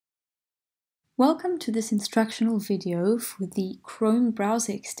Welcome to this instructional video for the Chrome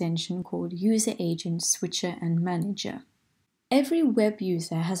browser extension called User Agent Switcher and Manager. Every web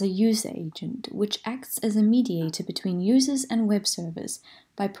user has a user agent, which acts as a mediator between users and web servers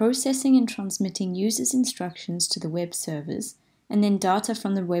by processing and transmitting users' instructions to the web servers and then data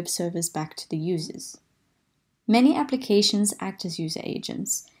from the web servers back to the users. Many applications act as user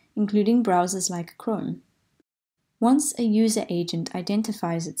agents, including browsers like Chrome. Once a user agent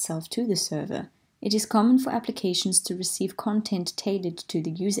identifies itself to the server, it is common for applications to receive content tailored to the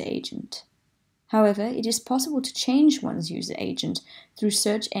user agent. However, it is possible to change one's user agent through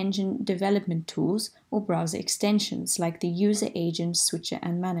search engine development tools or browser extensions like the User Agent Switcher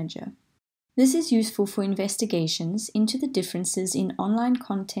and Manager. This is useful for investigations into the differences in online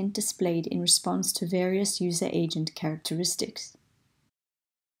content displayed in response to various user agent characteristics.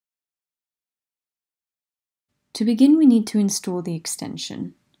 To begin, we need to install the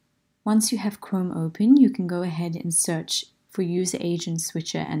extension. Once you have Chrome open, you can go ahead and search for User Agent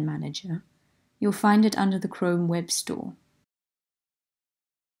Switcher and Manager. You'll find it under the Chrome Web Store.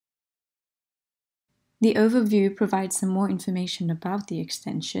 The overview provides some more information about the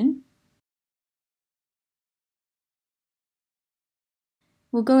extension.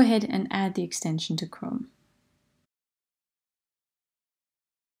 We'll go ahead and add the extension to Chrome.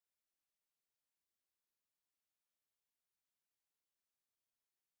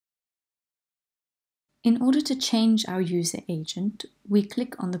 In order to change our user agent, we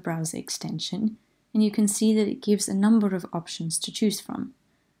click on the browser extension, and you can see that it gives a number of options to choose from.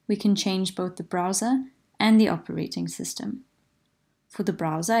 We can change both the browser and the operating system. For the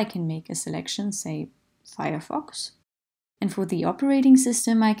browser, I can make a selection, say Firefox. And for the operating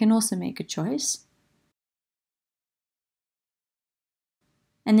system, I can also make a choice.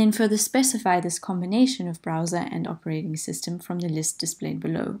 And then further specify this combination of browser and operating system from the list displayed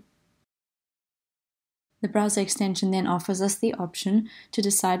below. The browser extension then offers us the option to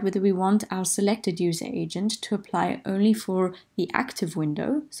decide whether we want our selected user agent to apply only for the active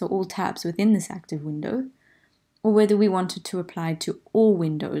window, so all tabs within this active window, or whether we want it to apply to all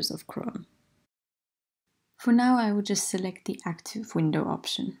windows of Chrome. For now, I will just select the active window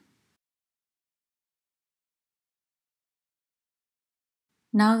option.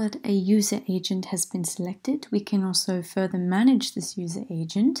 Now that a user agent has been selected, we can also further manage this user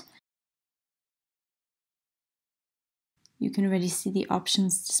agent. You can already see the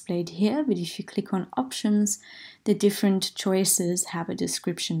options displayed here, but if you click on options, the different choices have a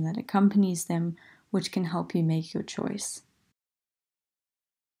description that accompanies them, which can help you make your choice.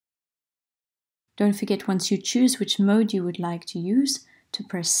 Don't forget, once you choose which mode you would like to use, to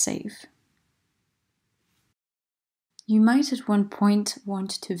press save. You might at one point want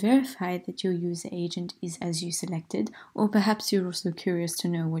to verify that your user agent is as you selected, or perhaps you're also curious to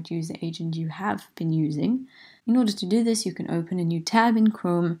know what user agent you have been using. In order to do this, you can open a new tab in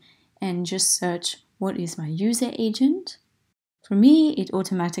Chrome and just search, what is my user agent? For me, it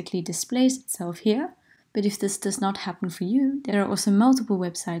automatically displays itself here, but if this does not happen for you, there are also multiple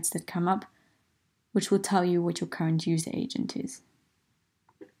websites that come up which will tell you what your current user agent is.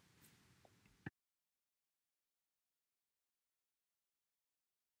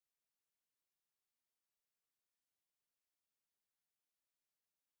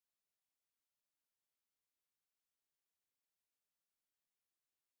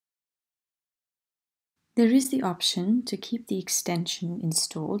 There is the option to keep the extension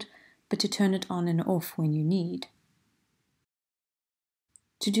installed, but to turn it on and off when you need.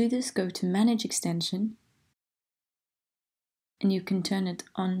 To do this, go to Manage Extension, and you can turn it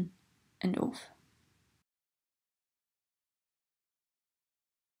on and off.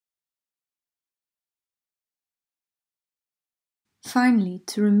 Finally,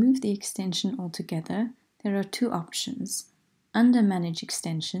 to remove the extension altogether, there are two options. Under Manage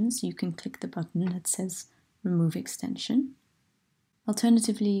Extensions, you can click the button that says Remove Extension.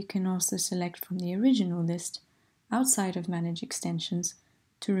 Alternatively, you can also select from the original list, outside of Manage Extensions,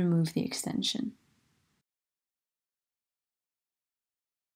 to remove the extension.